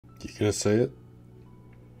You gonna say it?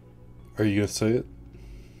 Are you gonna say it?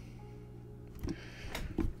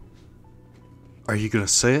 Are you gonna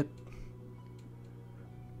say it?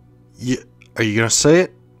 Are you gonna say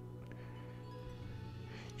it?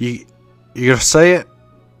 You gonna say it?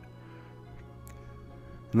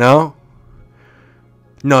 No?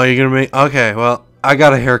 No, you're gonna make... Okay, well, I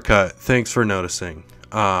got a haircut. Thanks for noticing.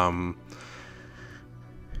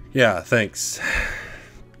 Yeah, thanks.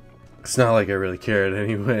 It's not like I really cared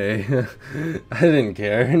anyway. I didn't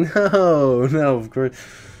care. No, of course.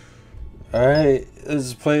 Alright,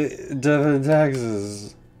 let's play Devin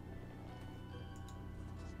Taxes.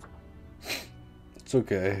 It's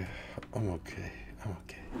okay. I'm okay.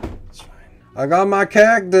 It's fine. I got my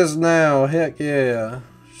cactus now. Heck yeah.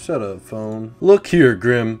 Shut up, phone. Look here,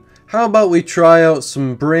 Grim. How about we try out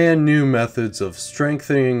some brand new methods of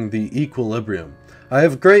strengthening the equilibrium? I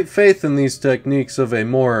have great faith in these techniques of a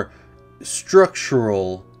more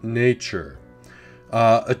structural nature.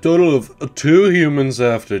 A total of 2 humans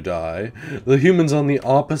have to die. The humans on the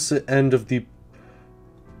opposite end of the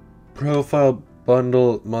profile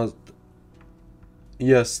bundle must...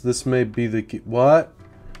 Yes, this may be the key. What?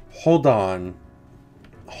 Hold on.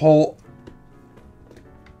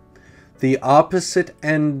 The opposite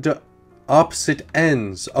ends.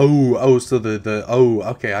 Oh, so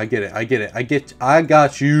okay, I get it. I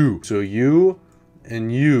got you. So you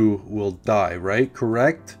and you will die, right?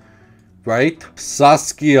 Correct? Right?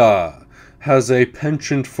 Saskia has a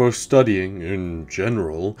penchant for studying in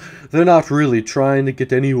general. They're not really trying to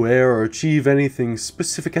get anywhere or achieve anything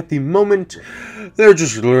specific at the moment. They're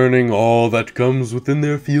just learning all that comes within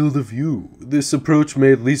their field of view. This approach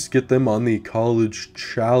may at least get them on the college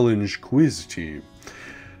challenge quiz team.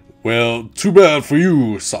 Well, too bad for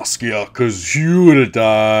you, Saskia, 'cause you would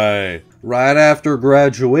die. Right after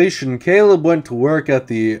graduation, Caleb went to work at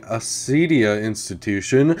the Acedia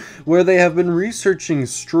Institution, where they have been researching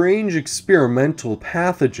strange experimental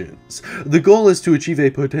pathogens. The goal is to achieve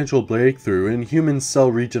a potential breakthrough in human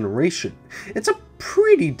cell regeneration. It's a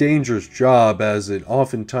pretty dangerous job, as it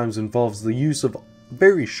oftentimes involves the use of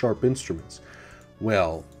very sharp instruments.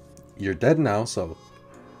 Well, you're dead now, so...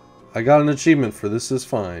 I got an achievement for this, is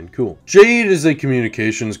fine. Cool. Jade is a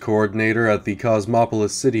communications coordinator at the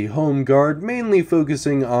Cosmopolis City Home Guard, mainly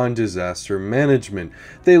focusing on disaster management.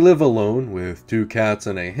 They live alone with 2 cats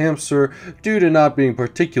and a hamster due to not being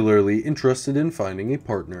particularly interested in finding a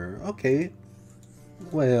partner. Okay.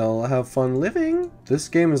 Well, have fun living. This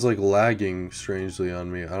game is like lagging strangely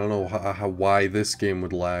on me. I don't know why this game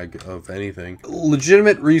would lag of anything.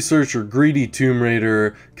 Legitimate research or greedy Tomb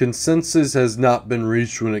Raider, consensus has not been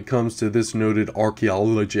reached when it comes to this noted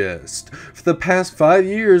archaeologist. For the past 5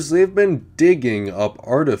 years, they've been digging up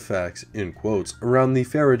artifacts, in quotes, around the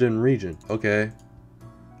Faradin region. Okay.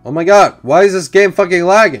 Oh my god, why is this game fucking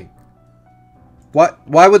lagging?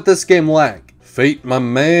 Why would this game lag? Fate, my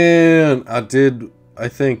man! I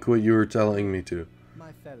think what you were telling me to.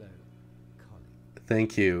 My fellow colleague.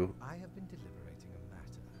 Thank you. I have been deliberating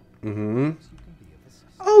a matter. Mm-hmm. You can be of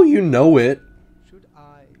assistance. Oh, you know it. Should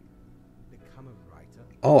I become a writer?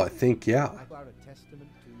 Oh, I think, yeah. I got a testament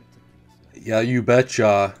to meticulousness. Yeah, you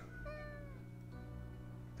betcha.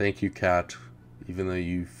 Thank you, cat. Even though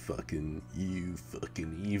you fucking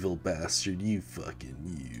evil bastard, you.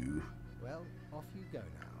 Well, off you go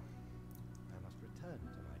now. I must return to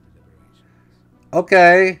my deliberations.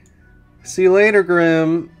 Okay. See you later,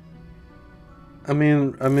 Grim. I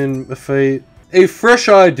mean, Fate. A fresh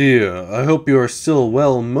idea. I hope you are still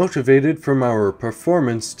well motivated from our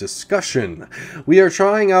performance discussion. We are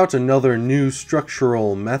trying out another new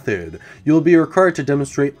structural method. You'll be required to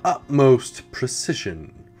demonstrate utmost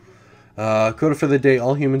precision. Quota for the day,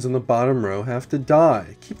 all humans in the bottom row have to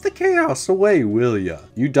die. Keep the chaos away, will ya?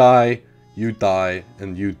 You die,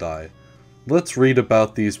 and you die. Let's read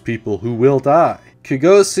about these people who will die.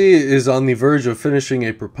 Kigosi is on the verge of finishing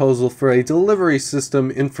a proposal for a delivery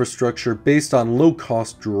system infrastructure based on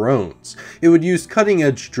low-cost drones. It would use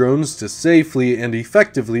cutting-edge drones to safely and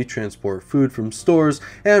effectively transport food from stores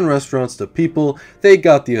and restaurants to people. They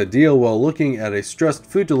got the idea while looking at a stressed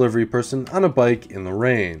food delivery person on a bike in the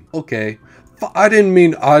rain. Okay. I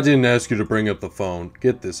didn't ask you to bring up the phone.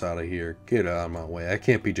 Get this out of here. Get out of my way. I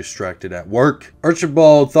can't be distracted at work.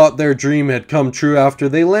 Archibald thought their dream had come true after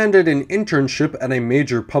they landed an internship at a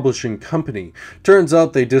major publishing company. Turns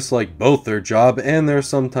out they dislike both their job and their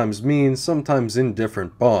sometimes mean, sometimes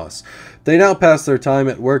indifferent boss. They now pass their time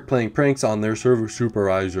at work playing pranks on their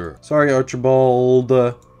supervisor. Sorry, Archibald.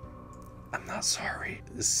 I'm not sorry.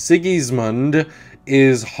 Sigismund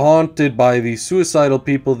is haunted by the suicidal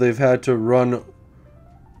people they've had to run.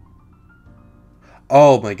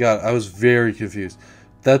 Oh my god, I was very confused.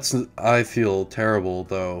 I feel terrible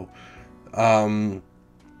though.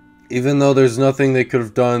 Even though there's nothing they could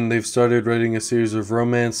have done, they've started writing a series of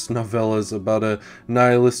romance novellas about a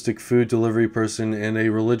nihilistic food delivery person and a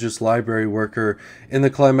religious library worker. In the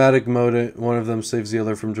climatic mode, one of them saves the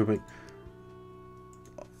other from jumping.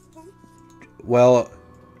 Well,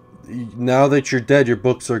 now that you're dead, your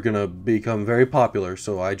books are gonna become very popular,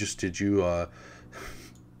 so I just did you a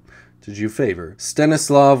favor.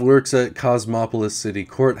 Stanislav works at Cosmopolis City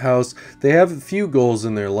Courthouse. They have a few goals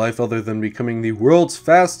in their life other than becoming the world's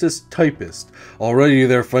fastest typist. Already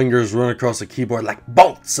their fingers run across a keyboard like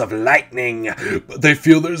bolts of lightning, but they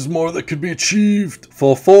feel there's more that could be achieved.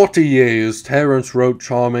 For 40 years, Terrence wrote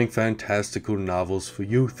charming, fantastical novels for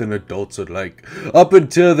youth and adults alike, up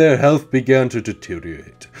until their health began to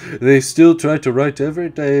deteriorate. They still try to write every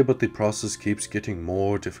day, but the process keeps getting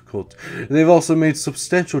more difficult. They've also made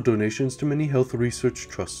substantial donations to many health research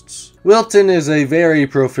trusts. Wilton is a very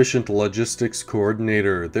proficient logistics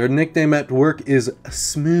coordinator. Their nickname at work is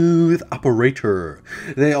Smooth Operator.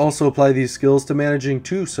 They also apply these skills to managing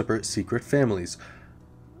 2 separate secret families.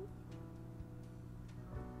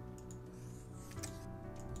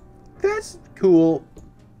 That's cool.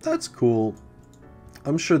 That's cool.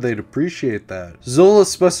 I'm sure they'd appreciate that. Zola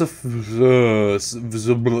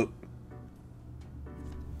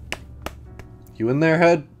You in there,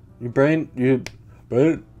 head? Your brain? You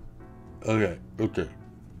brain? Okay, okay.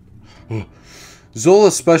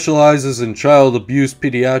 Zola specializes in child abuse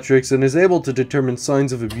pediatrics and is able to determine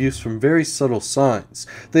signs of abuse from very subtle signs.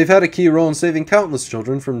 They've had a key role in saving countless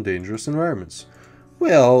children from dangerous environments.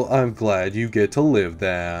 Well, I'm glad you get to live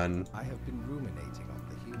then. I have been ruminating on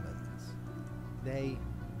the humans. They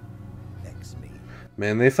vex me.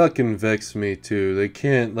 Man, they fucking vex me too. They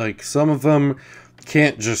can't, like, some of them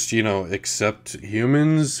can't just, you know, accept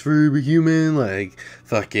humans for human, like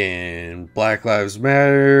fucking Black Lives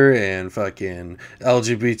Matter and fucking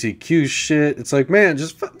LGBTQ shit. It's like, man,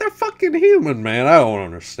 just they're fucking human, man. I don't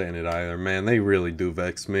understand it either, man. They really do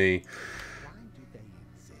vex me. Why do they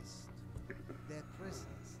exist? Their presence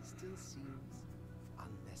still seems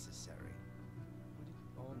unnecessary. Would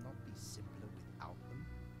it all not be simpler without them?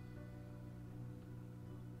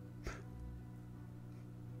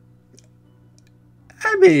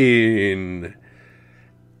 I mean,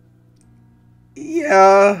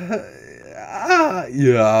 yeah,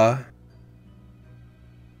 yeah.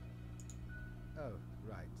 Oh,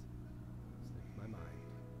 right. Slipped my mind.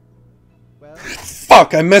 Well,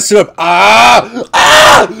 Fuck, I messed it up.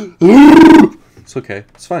 It's okay.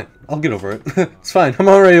 It's fine. I'll get over it. It's fine. I'm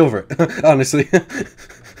already over it. Honestly.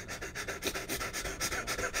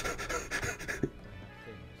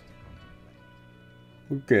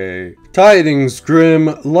 Okay. Tidings,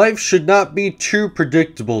 Grim. Life should not be too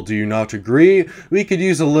predictable, do you not agree? We could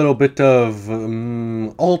use a little bit of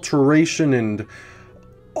alteration and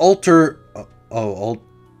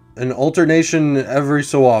an alternation every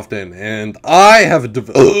so often, and I have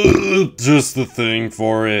just the thing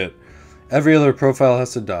for it. Every other profile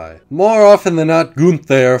has to die. More often than not,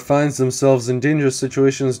 Gunther finds themselves in dangerous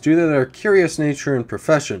situations due to their curious nature and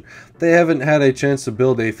profession. They haven't had a chance to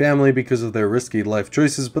build a family because of their risky life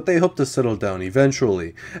choices, but they hope to settle down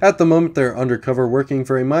eventually. At the moment, they're undercover working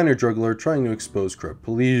for a minor drug lord trying to expose corrupt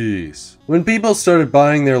police. When people started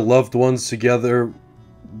burying their loved ones together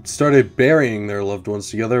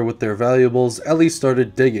with their valuables, Ellie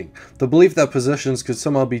started digging. The belief that possessions could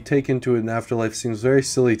somehow be taken to an afterlife seems very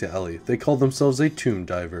silly to Ellie. They called themselves a tomb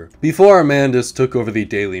diver. Before Amandus took over the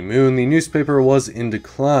Daily Moon, the newspaper was in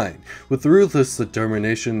decline. With ruthless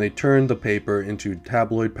determination, they turned the paper into the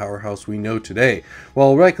tabloid powerhouse we know today.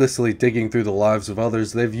 While recklessly digging through the lives of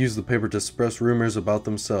others, they've used the paper to suppress rumors about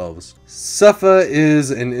themselves. Cepha is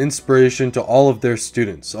an inspiration to all of their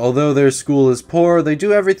students. Although their school is poor, they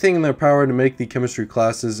do everything in their power to make the chemistry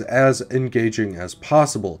classes as engaging as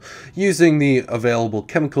possible. Using the available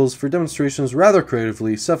chemicals for demonstrations rather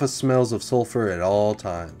creatively, Cepha smells of sulfur at all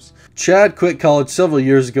times. Chad quit college several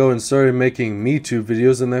years ago and started making Me Too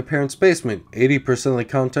videos in their parents' basement. 80% of the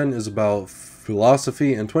content is about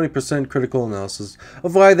philosophy and 20% critical analysis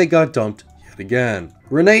of why they got dumped yet again.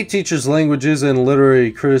 Renee teaches languages and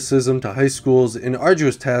literary criticism to high schools, an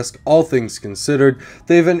arduous task all things considered.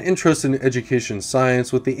 They have an interest in education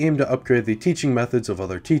science with the aim to upgrade the teaching methods of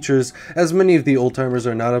other teachers, as many of the old-timers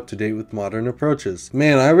are not up to date with modern approaches.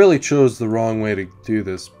 Man, I really chose the wrong way to do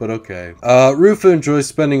this, but okay. Rufa enjoys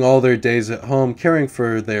spending all their days at home caring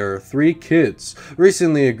for their 3 kids.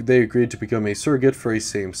 Recently, they agreed to become a surrogate for a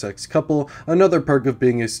same-sex couple. Another perk of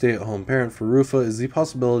being a stay-at-home parent for Rufa is the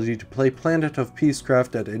possibility to play Planet of Peacecraft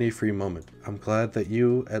at any free moment. I'm glad that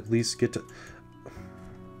you at least get to...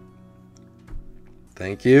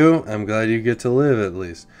 Thank you. I'm glad you get to live at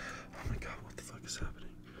least. Oh my god, what the fuck is happening?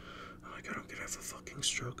 Oh my god, I'm gonna have a fucking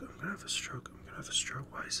stroke. I'm gonna have a stroke. I'm gonna have a stroke.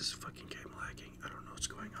 Why is this fucking game lagging? I don't know what's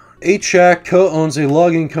going on. H-Shack co-owns a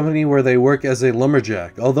logging company where they work as a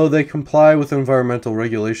lumberjack. Although they comply with environmental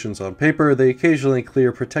regulations on paper, they occasionally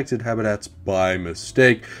clear protected habitats by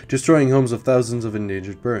mistake, destroying homes of thousands of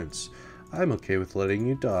endangered birds. I'm okay with letting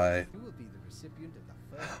you die. You will be the recipient of the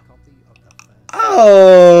first copy of the first.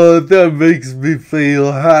 Oh, that makes me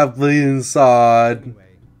feel happy inside.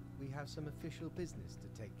 Anyway, we have some official business to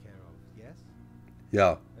take care of, yes?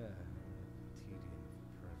 Yeah. Tedium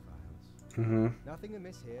profiles. Mm-hmm. Nothing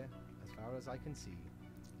amiss here, as far as I can see.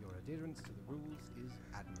 Your adherence to the rules is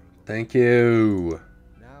admirable. Thank you.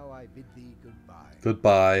 Now I bid thee goodbye.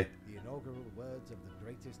 Goodbye. The inaugural words of the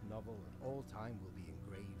greatest novel of all time will be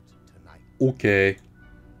engraved tonight. Okay.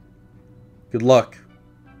 Good luck.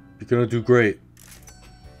 You're gonna do great.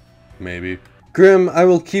 Maybe. Grim, I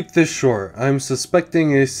will keep this short. I'm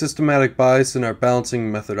suspecting a systematic bias in our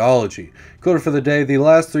balancing methodology. Quote for the day, the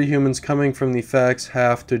last 3 humans coming from the facts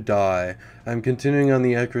have to die. I'm continuing on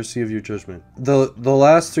the accuracy of your judgment. The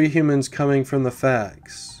last 3 humans coming from the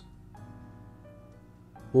facts.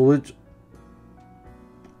 Well, which...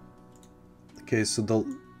 Okay, so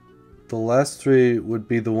the last 3 would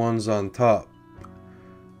be the ones on top.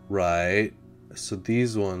 Right. So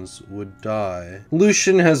these ones would die.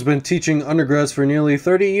 Lucian has been teaching undergrads for nearly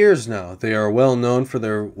 30 years now. They are well known for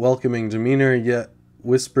their welcoming demeanor, yet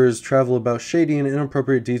whispers travel about shady and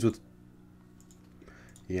inappropriate deeds with...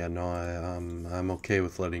 Yeah, no, I'm okay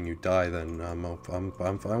with letting you die then. I'm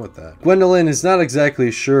fine with that. Gwendolyn is not exactly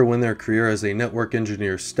sure when their career as a network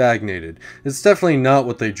engineer stagnated. It's definitely not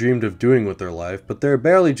what they dreamed of doing with their life, but they're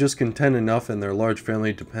barely just content enough and their large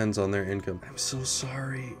family depends on their income. I'm so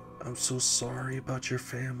sorry. I'm so sorry about your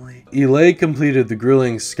family. Elay completed the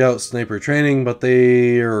grueling scout sniper training, but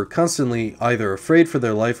they are constantly either afraid for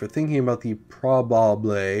their life or thinking about the probable,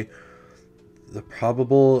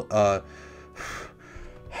 okay,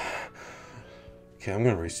 I'm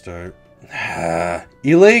gonna restart.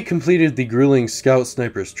 Elay completed the grueling scout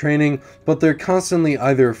sniper's training, but they're constantly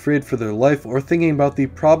either afraid for their life or thinking about the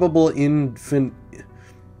probable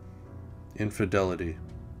infidelity.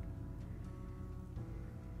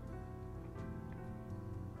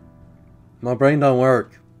 My brain don't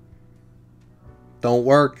work. Don't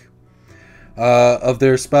work. Of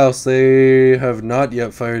their spouse, they have not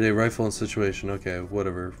yet fired a rifle in situation. Okay,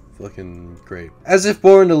 whatever. Fucking great. As if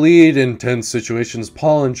born to lead intense situations,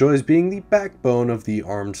 Paul enjoys being the backbone of the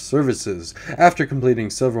armed services. After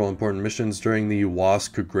completing several important missions during the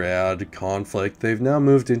Waskgrad conflict, they've now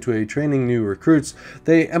moved into a training new recruits.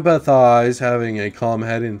 They empathize, having a calm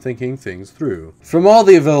head and thinking things through. From all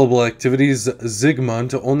the available activities,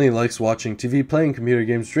 Zygmunt only likes watching TV, playing computer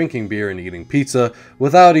games, drinking beer, and eating pizza,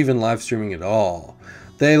 without even live streaming at all.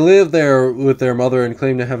 They live there with their mother and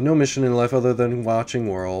claim to have no mission in life other than wasting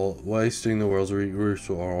the world's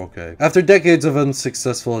resources. Okay. After decades of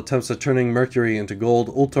unsuccessful attempts at turning mercury into gold,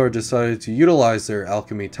 Ultar decided to utilize their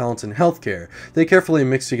alchemy talents in healthcare. They carefully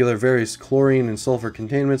mix together various chlorine and sulfur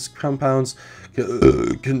containment compounds,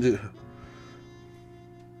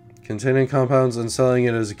 containing compounds and selling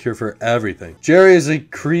it as a cure for everything. Jerry is a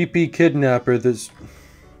creepy kidnapper that's...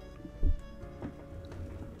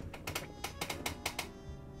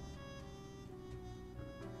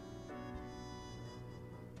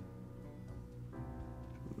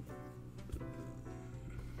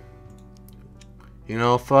 You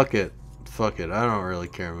know, fuck it. Fuck it. I don't really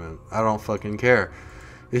care, man. I don't fucking care.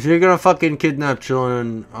 If you're gonna fucking kidnap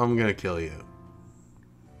children, I'm gonna kill you.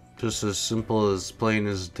 Just as simple as plain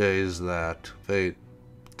as day as that. Fate,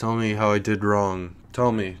 tell me how I did wrong.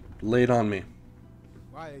 Tell me. Lay it on me.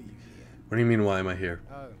 Why are you here? What do you mean, why am I here?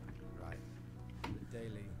 Oh, right. The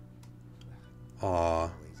daily. Aw.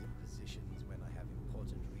 Always in positions when I have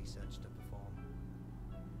important research to perform.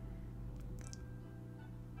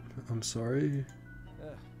 I'm sorry.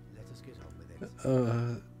 Let us get on with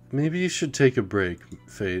it. Maybe you should take a break,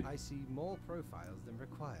 Fate. I see more profiles than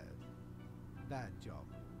required. Bad job,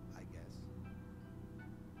 I guess.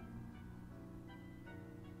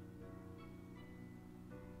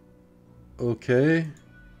 Okay.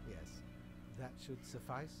 Yes, that should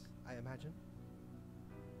suffice, I imagine.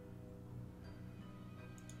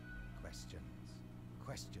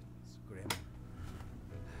 Questions, Grim.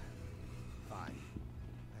 Fine.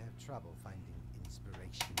 I have trouble finding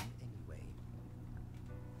inspiration anyway.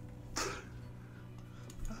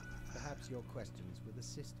 Perhaps your questions will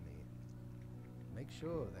assist me. Make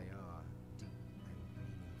sure they are deep and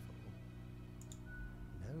meaningful.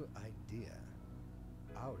 No idea.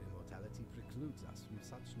 Our immortality precludes us from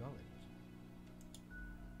such knowledge.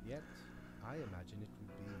 Yet, I imagine it would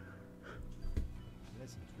be a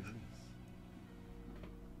pleasant release.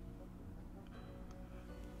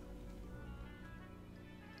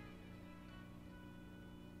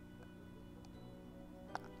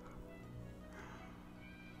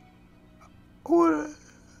 What?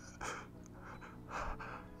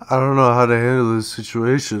 I don't know how to handle this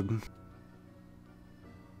situation.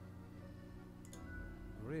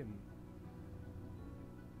 Grim.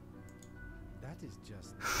 That is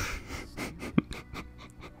just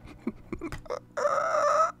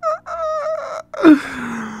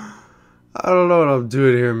I don't know what I'm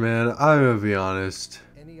doing here, man. I'm gonna be honest.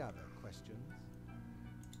 Any other questions?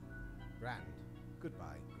 Rand.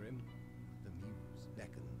 Goodbye, Grim. The muse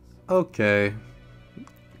beckons. Okay.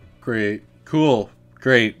 Great. Cool.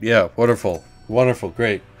 Great. Yeah. Wonderful. Wonderful.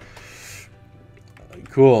 Great.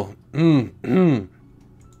 Cool. I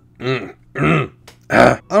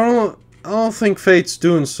don't think Fate's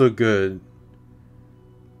doing so good.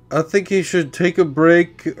 I think he should take a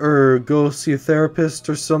break or go see a therapist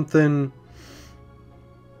or something.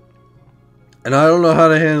 And I don't know how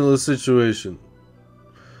to handle the situation.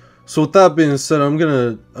 So with that being said, I'm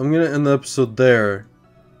gonna end the episode there.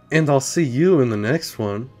 And I'll see you in the next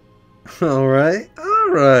one. Alright?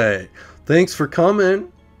 Alright. Thanks for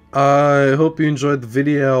coming. I hope you enjoyed the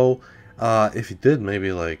video. If you did,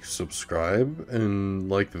 maybe like subscribe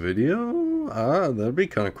and like the video. That'd be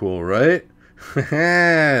kind of cool, right?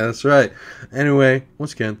 That's right. Anyway,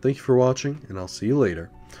 once again, thank you for watching, and I'll see you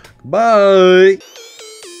later. Bye!